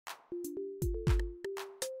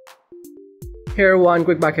Hey everyone,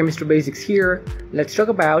 quick biochemistry basics here. Let's talk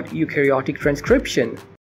about eukaryotic transcription.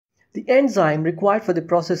 The enzyme required for the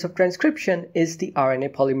process of transcription is the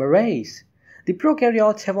RNA polymerase. The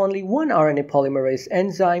prokaryotes have only one RNA polymerase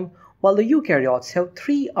enzyme, while the eukaryotes have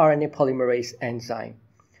three RNA polymerase enzymes.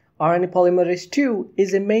 RNA polymerase II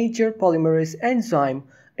is a major polymerase enzyme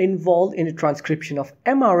involved in the transcription of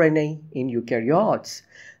mRNA in eukaryotes.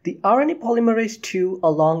 The RNA polymerase II,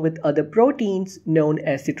 along with other proteins known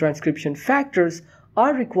as the transcription factors,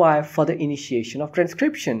 are required for the initiation of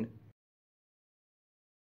transcription.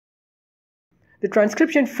 The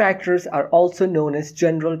transcription factors are also known as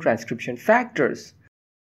general transcription factors.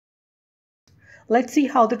 Let's see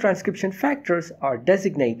how the transcription factors are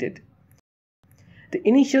designated. The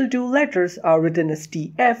initial two letters are written as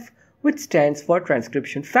TF, which stands for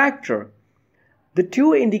transcription factor. The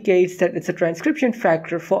 2 indicates that it's a transcription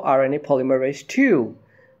factor for RNA polymerase II.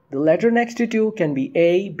 The letter next to 2 can be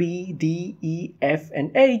A, B, D, E, F,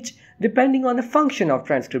 and H depending on the function of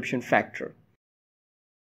transcription factor.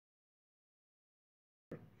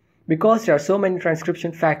 Because there are so many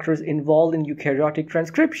transcription factors involved in eukaryotic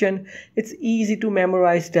transcription, it's easy to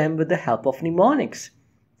memorize them with the help of mnemonics.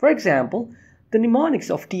 For example, the mnemonics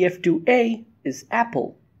of TF2A is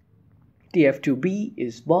apple, TF2B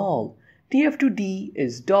is ball, TF2D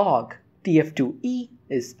is dog, TF2E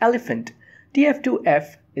is elephant,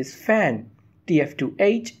 TF2F is fan,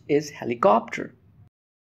 TF2H is helicopter.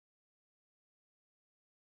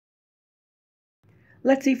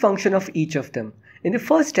 Let's see function of each of them. In the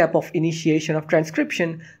first step of initiation of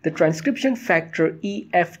transcription, the transcription factor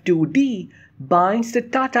EF2D binds the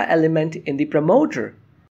tata element in the promoter.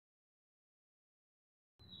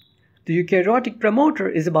 The eukaryotic promoter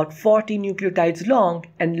is about 40 nucleotides long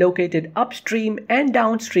and located upstream and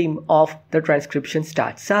downstream of the transcription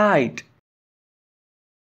start site.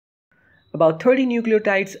 About 30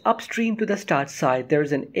 nucleotides upstream to the start site, there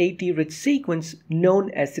is an AT-rich sequence known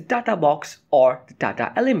as the tata box or the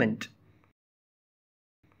tata element.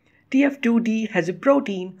 TF2D has a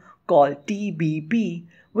protein called TBP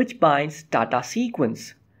which binds tata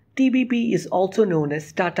sequence. TBP is also known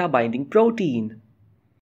as tata binding protein.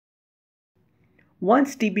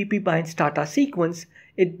 Once TBP binds tata sequence,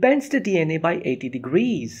 it bends the DNA by 80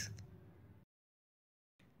 degrees.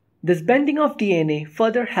 This bending of DNA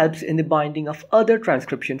further helps in the binding of other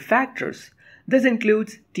transcription factors. This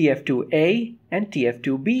includes TF2A and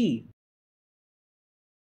TF2B.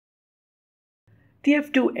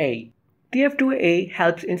 TF2A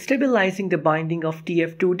helps in stabilizing the binding of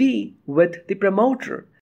TF2D with the promoter.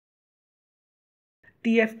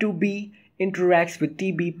 TF2B interacts with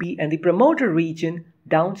TBP and the promoter region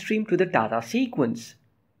downstream to the tata sequence.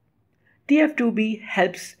 TF2B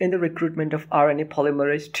helps in the recruitment of RNA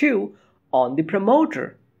polymerase II on the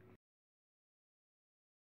promoter.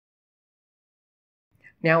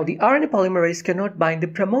 Now, the RNA polymerase cannot bind the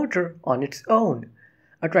promoter on its own.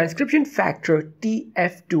 A transcription factor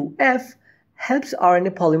TF2F helps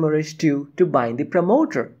RNA polymerase II to bind the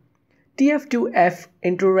promoter. TF2F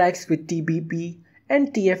interacts with TBP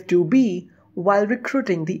and TF2B while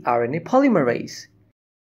recruiting the RNA polymerase.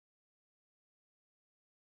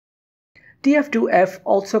 TF2F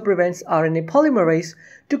also prevents RNA polymerase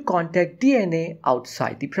to contact DNA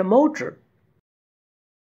outside the promoter.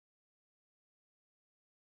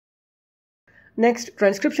 Next,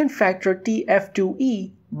 transcription factor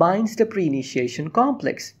TF2E binds the pre-initiation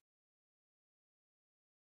complex.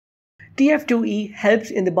 TF2E helps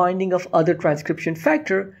in the binding of other transcription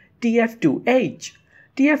factor TF2H.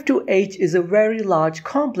 TF2H is a very large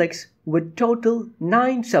complex with total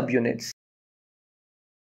 9 subunits.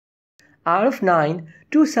 Out of 9,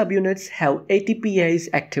 2 subunits have ATPase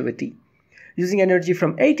activity. Using energy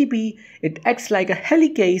from ATP, it acts like a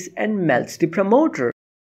helicase and melts the promoter.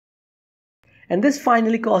 And this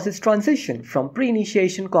finally causes transition from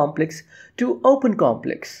pre-initiation complex to open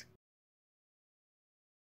complex.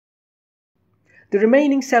 The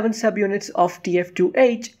remaining 7 subunits of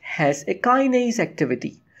TF2H has a kinase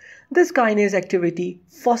activity. This kinase activity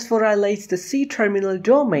phosphorylates the C-terminal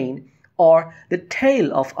domain or the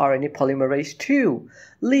tail of RNA polymerase II,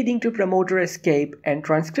 leading to promoter escape and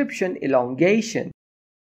transcription elongation.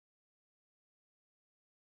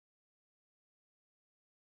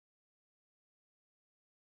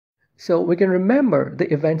 So we can remember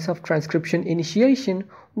the events of transcription initiation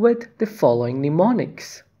with the following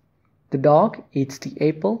mnemonics. The dog eats the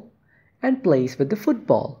apple and plays with the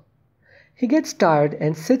football. He gets tired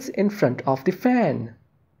and sits in front of the fan.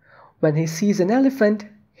 When he sees an elephant,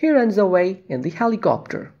 he runs away in the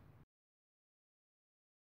helicopter.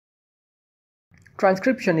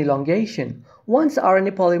 Transcription elongation. Once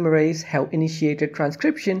RNA polymerase have initiated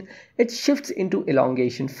transcription, it shifts into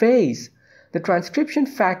elongation phase. The transcription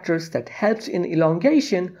factors that helps in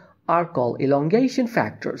elongation are called elongation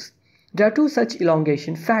factors. There are two such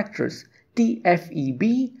elongation factors,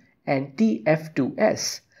 TFEB and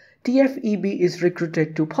TF2S. TFEB is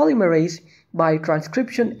recruited to polymerase by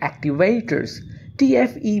transcription activators.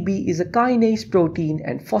 TFEB is a kinase protein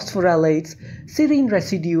and phosphorylates serine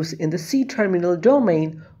residues in the C-terminal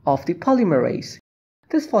domain of the polymerase.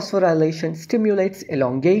 This phosphorylation stimulates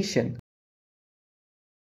elongation.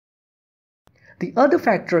 The other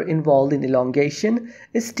factor involved in elongation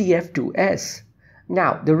is TF2S.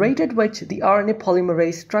 Now, the rate at which the RNA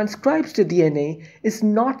polymerase transcribes the DNA is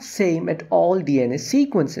not same at all DNA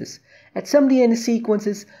sequences. At some DNA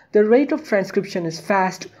sequences, the rate of transcription is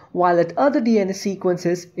fast, while at other DNA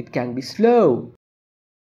sequences, it can be slow.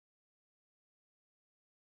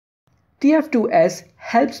 TF2S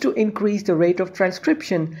helps to increase the rate of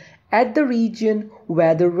transcription at the region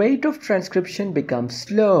where the rate of transcription becomes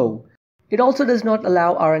slow. It also does not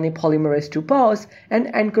allow RNA polymerase to pause and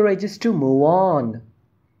encourages to move on.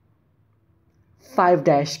 5'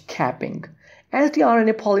 capping. As the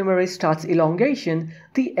RNA polymerase starts elongation,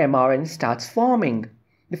 the mRNA starts forming.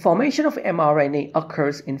 The formation of mRNA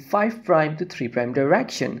occurs in 5' to 3'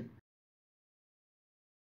 direction.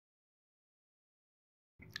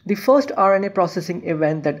 The first RNA processing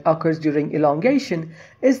event that occurs during elongation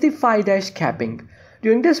is the 5' capping.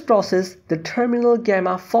 During this process, the terminal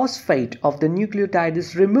gamma phosphate of the nucleotide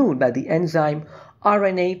is removed by the enzyme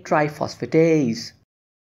RNA triphosphatase.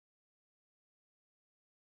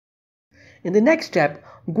 In the next step,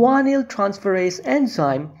 guanyl transferase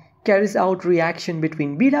enzyme carries out reaction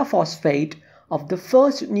between beta phosphate of the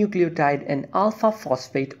first nucleotide and alpha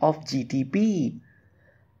phosphate of GTP.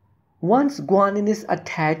 Once guanine is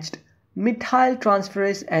attached, methyl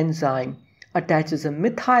transferase enzyme attaches a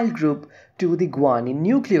methyl group to the guanine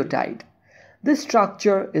nucleotide. This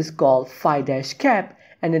structure is called 5' cap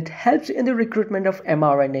and it helps in the recruitment of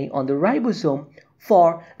mRNA on the ribosome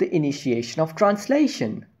for the initiation of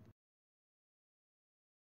translation.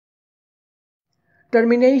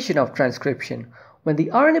 Termination of transcription. When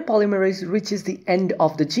the RNA polymerase reaches the end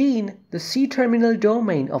of the gene, the C-terminal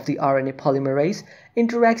domain of the RNA polymerase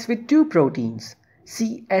interacts with two proteins,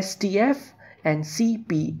 CSTF and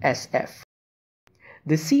CPSF.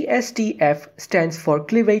 The CSTF stands for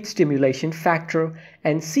cleavage stimulation factor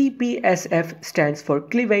and CPSF stands for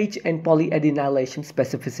cleavage and polyadenylation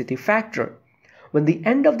specificity factor. When the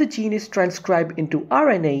end of the gene is transcribed into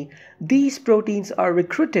RNA, these proteins are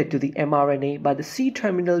recruited to the mRNA by the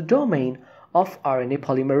C-terminal domain of RNA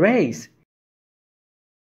polymerase.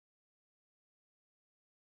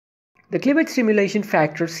 The cleavage stimulation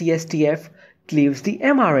factor CSTF cleaves the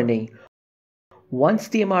mRNA. Once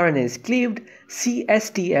the mRNA is cleaved,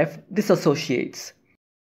 CSTF dissociates.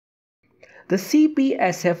 The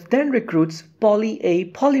CPSF then recruits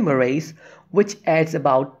poly-A polymerase, which adds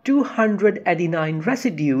about 200 adenine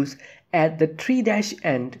residues at the 3'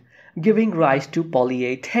 end, giving rise to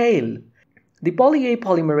poly-A tail. The poly-A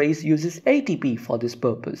polymerase uses ATP for this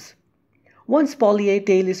purpose. Once poly-A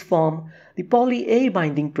tail is formed, the poly-A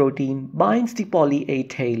binding protein binds the poly-A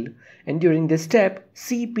tail, and during this step,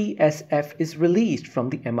 CPSF is released from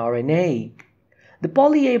the mRNA. The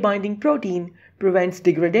poly-A binding protein prevents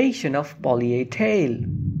degradation of poly-A tail.